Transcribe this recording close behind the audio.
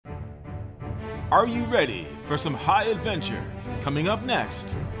Are you ready for some high adventure? Coming up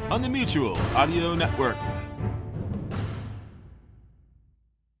next on the Mutual Audio Network.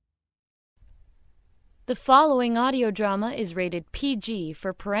 The following audio drama is rated PG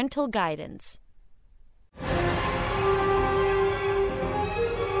for parental guidance. The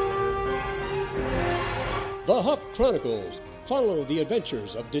Hawk Chronicles follow the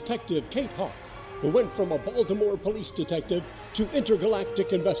adventures of Detective Kate Hawk, who went from a Baltimore police detective to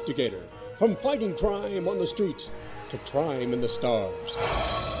intergalactic investigator, from fighting crime on the streets to crime in the stars.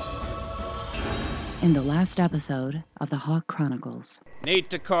 In the last episode of The Hawk Chronicles. Nate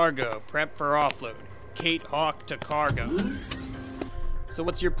to cargo, prep for offload. Kate Hawk to cargo. So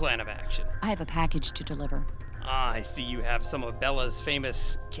what's your plan of action? I have a package to deliver. I see you have some of Bella's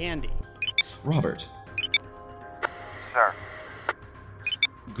famous candy. Robert. Sir.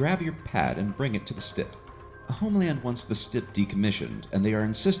 Grab your pad and bring it to the STIP. Homeland wants the STIP decommissioned, and they are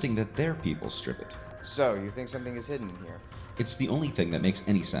insisting that their people strip it. So, you think something is hidden in here? It's the only thing that makes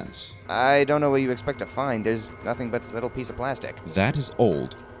any sense. I don't know what you expect to find. There's nothing but this little piece of plastic. That is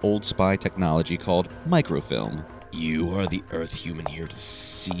old spy technology called microfilm. You are the Earth human here to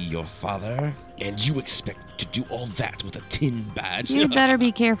see your father? And you expect to do all that with a tin badge? You'd better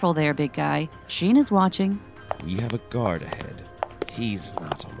be careful there, big guy. Sheena's watching. We have a guard ahead. He's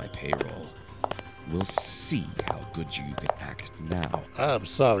not on my payroll. We'll see how good you can act now. I'm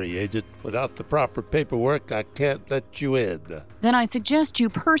sorry, Agent. Without the proper paperwork, I can't let you in. Then I suggest you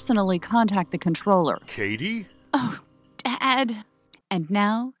personally contact the controller. Katie? Oh, Dad. And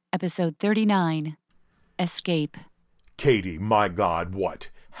now, episode 39, Escape. Katie, my God, what?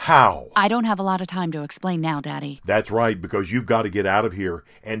 How? I don't have a lot of time to explain now, Daddy. That's right, because you've got to get out of here,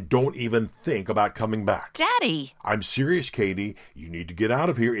 and don't even think about coming back. Daddy! I'm serious, Katie. You need to get out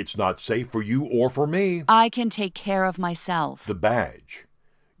of here. It's not safe for you or for me. I can take care of myself. The badge.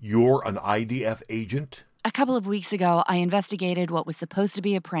 You're an IDF agent? A couple of weeks ago, I investigated what was supposed to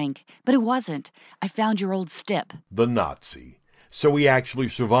be a prank, but it wasn't. I found your old STIP. The Nazi. So he actually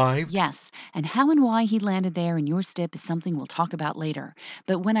survived? Yes, and how and why he landed there in your STIP is something we'll talk about later.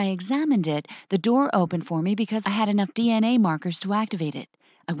 But when I examined it, the door opened for me because I had enough DNA markers to activate it.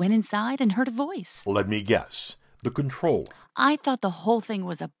 I went inside and heard a voice. Let me guess. The controller. I thought the whole thing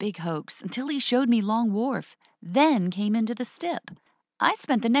was a big hoax until he showed me Long Wharf, then came into the STIP. I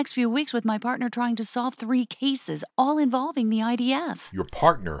spent the next few weeks with my partner trying to solve 3 cases, all involving the IDF. Your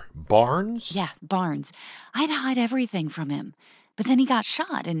partner, Barnes? Yeah, Barnes. I had to hide everything from him. But then he got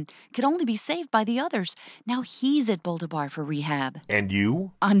shot and could only be saved by the others. Now he's at Boulder Bar for rehab. And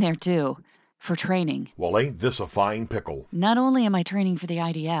you? I'm there too, for training. Well, ain't this a fine pickle? Not only am I training for the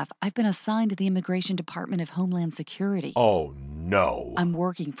IDF, I've been assigned to the Immigration Department of Homeland Security. Oh, no. I'm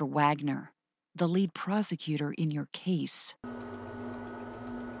working for Wagner, the lead prosecutor in your case.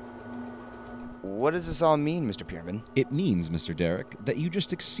 What does this all mean, Mr. Pierman? It means, Mr. Derrick, that you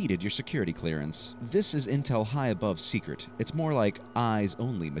just exceeded your security clearance. This is intel high above secret. It's more like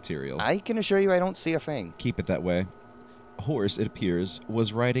eyes-only material. I can assure you I don't see a thing. Keep it that way. Horse, it appears,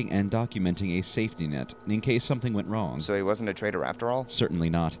 was writing and documenting a safety net in case something went wrong. So he wasn't a traitor after all? Certainly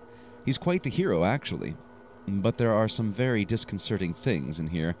not. He's quite the hero, actually. But there are some very disconcerting things in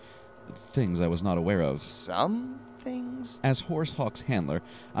here. Things I was not aware of. Some things? As Horse Hawk's handler,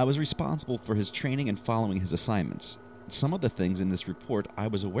 I was responsible for his training and following his assignments. Some of the things in this report I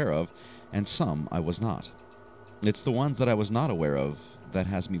was aware of, and some I was not. It's the ones that I was not aware of that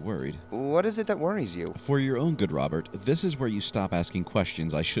has me worried. What is it that worries you? For your own good, Robert, this is where you stop asking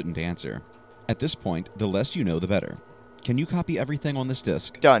questions I shouldn't answer. At this point, the less you know, the better. Can you copy everything on this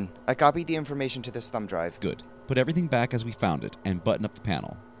disk? Done. I copied the information to this thumb drive. Good. Put everything back as we found it, and button up the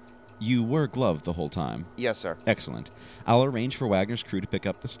panel. You were gloved the whole time. Yes, sir. Excellent. I'll arrange for Wagner's crew to pick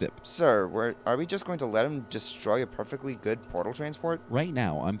up the STIP. Sir, are we just going to let him destroy a perfectly good portal transport? Right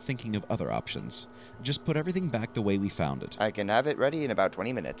now, I'm thinking of other options. Just put everything back the way we found it. I can have it ready in about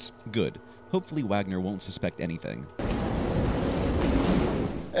 20 minutes. Good. Hopefully Wagner won't suspect anything.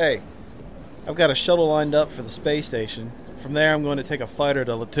 Hey, I've got a shuttle lined up for the space station. From there, I'm going to take a fighter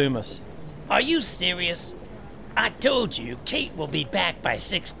to Latumas. Are you serious? I told you, Kate will be back by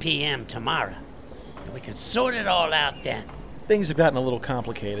 6 p.m. tomorrow. And we can sort it all out then. Things have gotten a little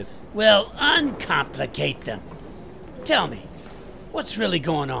complicated. Well, uncomplicate them. Tell me, what's really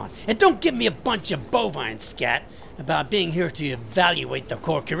going on? And don't give me a bunch of bovine scat about being here to evaluate the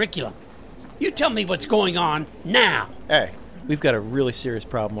core curriculum. You tell me what's going on now. Hey, we've got a really serious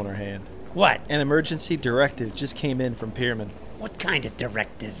problem on our hand. What? An emergency directive just came in from Pierman. What kind of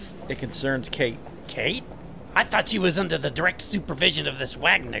directive? It concerns Kate. Kate? I thought she was under the direct supervision of this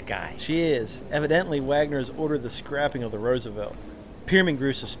Wagner guy. She is. Evidently, Wagner has ordered the scrapping of the Roosevelt. Pierman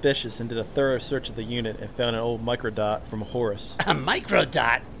grew suspicious and did a thorough search of the unit and found an old microdot from Horus. A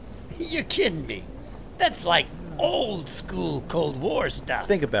microdot? You're kidding me. That's like old school Cold War stuff.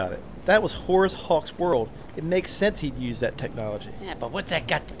 Think about it. That was Horace Hawk's world. It makes sense he'd use that technology. Yeah, but what's that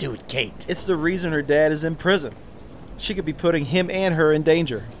got to do with Kate? It's the reason her dad is in prison. She could be putting him and her in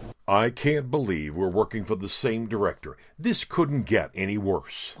danger. I can't believe we're working for the same director. This couldn't get any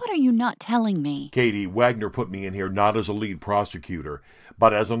worse. What are you not telling me? Katie, Wagner put me in here not as a lead prosecutor,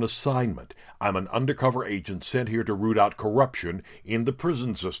 but as an assignment. I'm an undercover agent sent here to root out corruption in the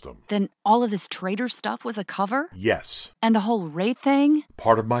prison system. Then all of this traitor stuff was a cover? Yes. And the whole Wraith thing?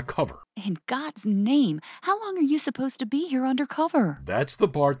 Part of my cover. In God's name, how long are you supposed to be here undercover? That's the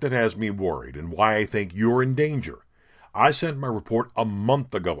part that has me worried and why I think you're in danger. I sent my report a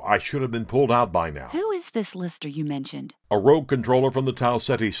month ago. I should have been pulled out by now. Who is this Lister you mentioned? A rogue controller from the Tau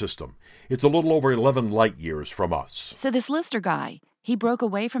Ceti system. It's a little over 11 light years from us. So this Lister guy, he broke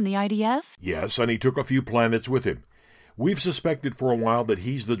away from the IDF? Yes, and he took a few planets with him. We've suspected for a while that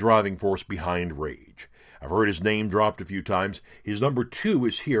he's the driving force behind Rage. I've heard his name dropped a few times. His number 2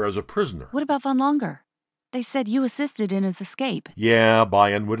 is here as a prisoner. What about Von Longer? They said you assisted in his escape. Yeah,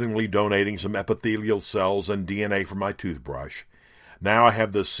 by unwittingly donating some epithelial cells and DNA from my toothbrush. Now I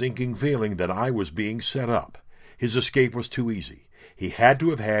have the sinking feeling that I was being set up. His escape was too easy. He had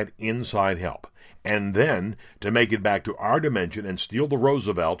to have had inside help. And then, to make it back to our dimension and steal the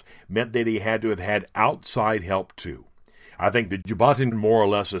Roosevelt meant that he had to have had outside help too. I think the Jabatan more or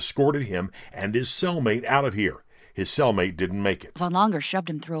less escorted him and his cellmate out of here. His cellmate didn't make it. Von Longer shoved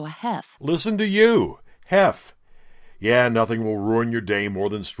him through a hef. Listen to you. Hef. Yeah, nothing will ruin your day more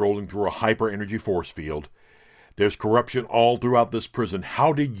than strolling through a hyper-energy force field. There's corruption all throughout this prison.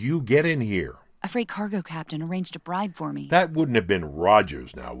 How did you get in here? A freight cargo captain arranged a bribe for me. That wouldn't have been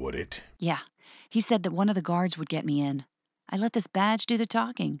Rogers now, would it? Yeah. He said that one of the guards would get me in. I let this badge do the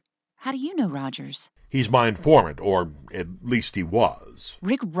talking. How do you know Rogers? He's my informant, or at least he was.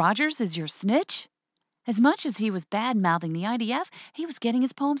 Rick Rogers is your snitch? As much as he was bad-mouthing the IDF, he was getting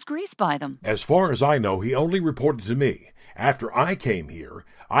his palms greased by them. As far as I know, he only reported to me. After I came here,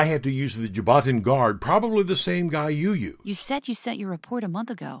 I had to use the Jabatan guard, probably the same guy you used. You said you sent your report a month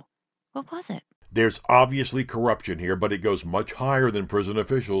ago. What was it? There's obviously corruption here, but it goes much higher than prison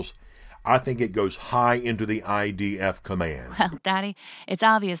officials. I think it goes high into the IDF command. Well, Daddy, it's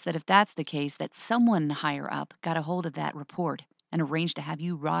obvious that if that's the case, that someone higher up got a hold of that report and arranged to have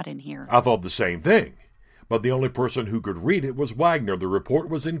you rot in here. I thought the same thing. But the only person who could read it was Wagner. The report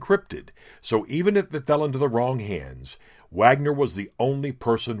was encrypted. So even if it fell into the wrong hands, Wagner was the only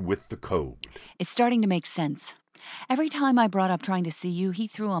person with the code. It's starting to make sense. Every time I brought up trying to see you, he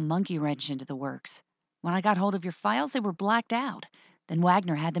threw a monkey wrench into the works. When I got hold of your files, they were blacked out. Then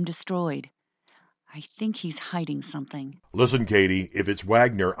Wagner had them destroyed. I think he's hiding something. Listen, Katie, if it's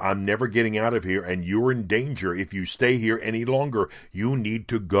Wagner, I'm never getting out of here, and you're in danger if you stay here any longer. You need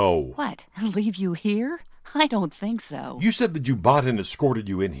to go. What? Leave you here? I don't think so. You said the Jabatan escorted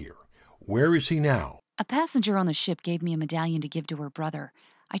you in here. Where is he now? A passenger on the ship gave me a medallion to give to her brother.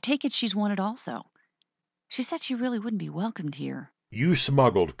 I take it she's wanted also. She said she really wouldn't be welcomed here. You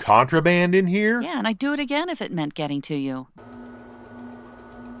smuggled contraband in here? Yeah, and I'd do it again if it meant getting to you.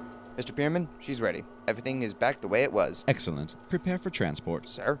 Mr. Pierman, she's ready. Everything is back the way it was. Excellent. Prepare for transport.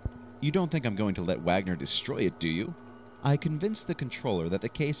 Sir? You don't think I'm going to let Wagner destroy it, do you? I convinced the controller that the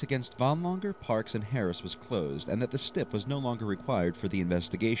case against Von Longer, Parks, and Harris was closed and that the STIP was no longer required for the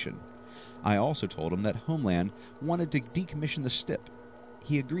investigation. I also told him that Homeland wanted to decommission the STIP.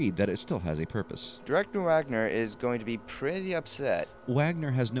 He agreed that it still has a purpose. Director Wagner is going to be pretty upset.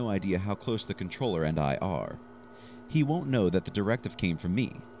 Wagner has no idea how close the controller and I are. He won't know that the directive came from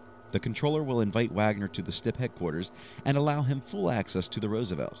me. The controller will invite Wagner to the STIP headquarters and allow him full access to the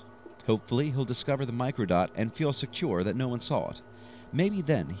Roosevelt. Hopefully, he'll discover the microdot and feel secure that no one saw it. Maybe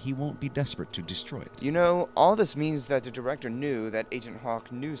then he won't be desperate to destroy it. You know, all this means that the director knew that Agent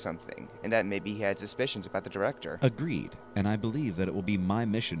Hawk knew something, and that maybe he had suspicions about the director. Agreed, and I believe that it will be my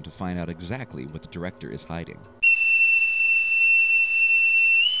mission to find out exactly what the director is hiding.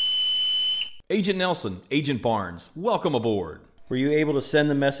 Agent Nelson, Agent Barnes, welcome aboard. Were you able to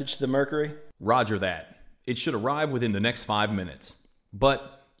send the message to the Mercury? Roger that. It should arrive within the next 5 minutes.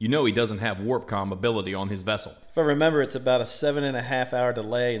 But you know he doesn't have warp-com ability on his vessel. If I remember, it's about a 7.5-hour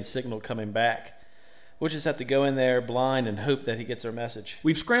delay in signal coming back. We'll just have to go in there blind and hope that he gets our message.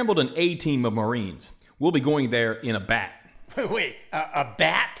 We've scrambled an A-team of Marines. We'll be going there in a bat. Wait, a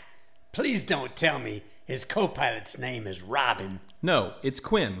bat? Please don't tell me his co-pilot's name is Robin. No, it's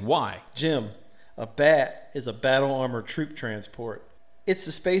Quinn. Why? Jim, a bat is a battle-armored troop transport. It's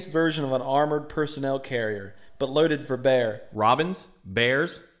the space version of an armored personnel carrier, but loaded for bear. Robins?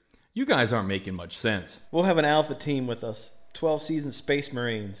 Bears? You guys aren't making much sense. We'll have an alpha team with us, 12 seasoned Space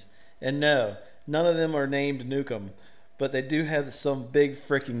Marines. And no, none of them are named Nukem, but they do have some big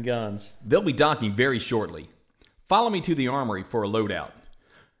frickin' guns. They'll be docking very shortly. Follow me to the armory for a loadout.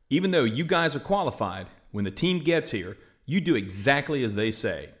 Even though you guys are qualified, when the team gets here, you do exactly as they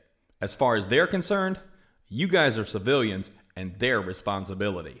say. As far as they're concerned, you guys are civilians and their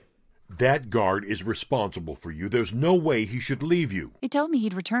responsibility. That guard is responsible for you. There's no way he should leave you. He told me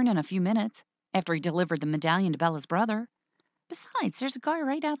he'd return in a few minutes, after he delivered the medallion to Bella's brother. Besides, there's a guard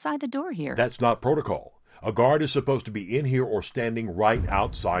right outside the door here. That's not protocol. A guard is supposed to be in here or standing right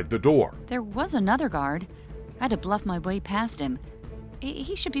outside the door. There was another guard. I had to bluff my way past him.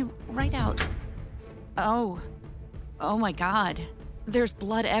 He should be right out. Oh my God. There's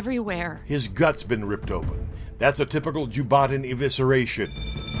blood everywhere. His gut's been ripped open. That's a typical Jubatan evisceration.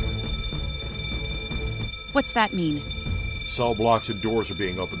 What's that mean? Cell blocks and doors are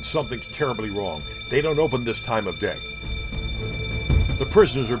being opened. Something's terribly wrong. They don't open this time of day. The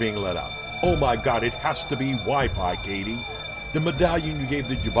prisoners are being let out. Oh my God, it has to be Wi-Fi, Katie. The medallion you gave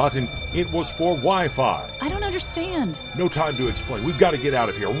the Jubatan, it was for Wi-Fi. I don't understand. No time to explain. We've got to get out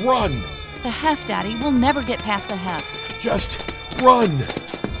of here. Run! The hef, Daddy. We'll never get past the hef. Just run!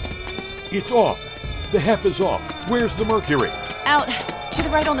 It's off. The hef is off. Where's the Mercury? Out. To the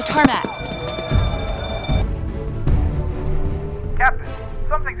right on the tarmac. Captain,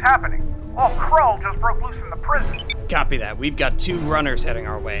 something's happening. All Krull just broke loose in the prison. Copy that. We've got 2 runners heading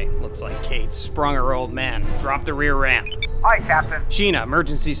our way. Looks like Kate sprung her old man. Drop the rear ramp. Aye, Captain. Sheena,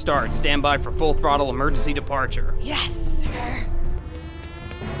 emergency start. Stand by for full throttle emergency departure. Yes, sir.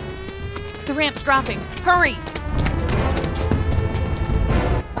 The ramp's dropping. Hurry!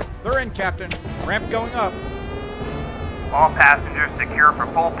 They're in, Captain. Ramp going up. All passengers secure for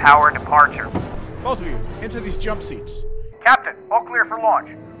full power departure. Both of you, into these jump seats. Captain, all clear for launch.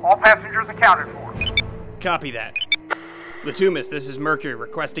 All passengers accounted for. Copy that. Latumis, this is Mercury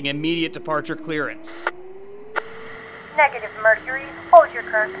requesting immediate departure clearance. Negative, Mercury. Hold your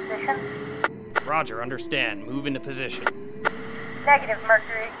current position. Roger, understand. Move into position. Negative,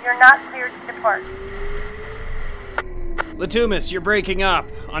 Mercury. You're not cleared to depart. Latumis, you're breaking up.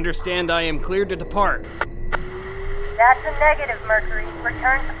 Understand I am cleared to depart. That's a negative, Mercury.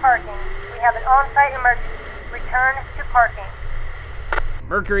 Return to parking. We have an on-site emergency. Return to parking.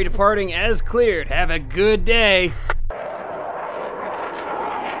 Mercury departing as cleared. Have a good day.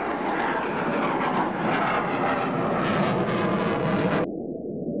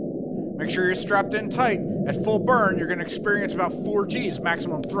 Make sure you're strapped in tight. At full burn, you're going to experience about 4 G's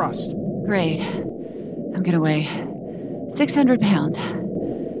maximum thrust. Great. I'm going to weigh 600 pounds.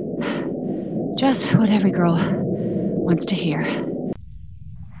 Just what every girl wants to hear. Sir,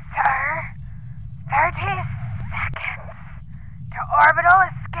 30 seconds to orbital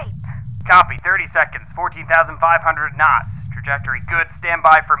escape. Copy, 30 seconds, 14,500 knots. Trajectory good, stand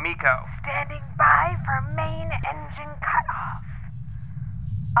by for MECO. Standing by for main engine cutoff.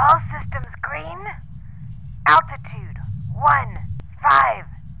 All systems green. Altitude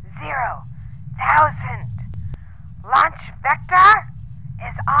 150,000. Launch vector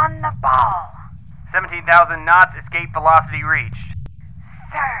is on the ball. 17,000 knots, escape velocity reached.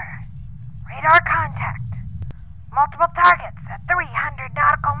 Sir, radar contact. Multiple targets at 300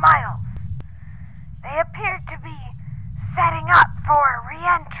 nautical miles. They appear to be setting up for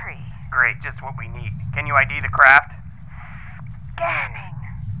re-entry. Great, just what we need. Can you ID the craft? Scanning.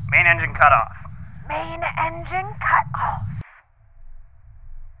 Main engine cutoff. Main engine cutoff.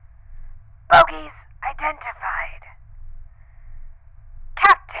 Bogies identified.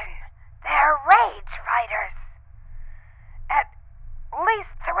 Captain, they're rage fighters. At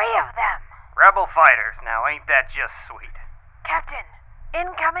least 3 of them. Rebel fighters, now ain't that just sweet? Captain,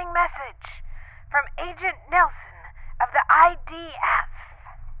 incoming message from Agent Nelson of the IDF.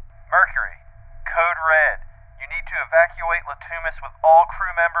 Mercury, code red. You need to evacuate Latumis with all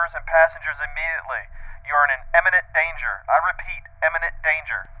crew members and passengers immediately. You are in imminent danger. I repeat, imminent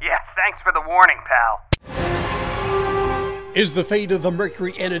danger. Yeah, thanks for the warning, pal. Is the fate of the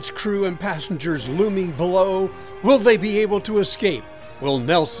Mercury and its crew and passengers looming below? Will they be able to escape? Will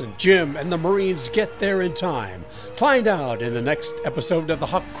Nelson, Jim, and the Marines get there in time? Find out in the next episode of the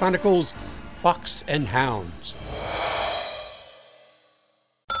Hawk Chronicles, Fox and Hounds.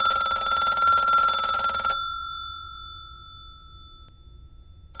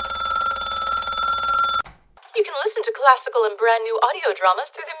 You can listen to classical and brand new audio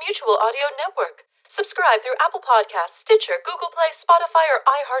dramas through the Mutual Audio Network. Subscribe through Apple Podcasts, Stitcher, Google Play, Spotify, or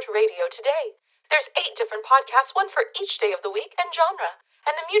iHeartRadio today. There's 8 different podcasts, one for each day of the week and genre.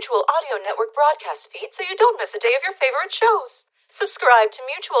 and the Mutual Audio Network broadcast feed so you don't miss a day of your favorite shows. Subscribe to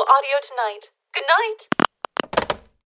Mutual Audio tonight. Good night.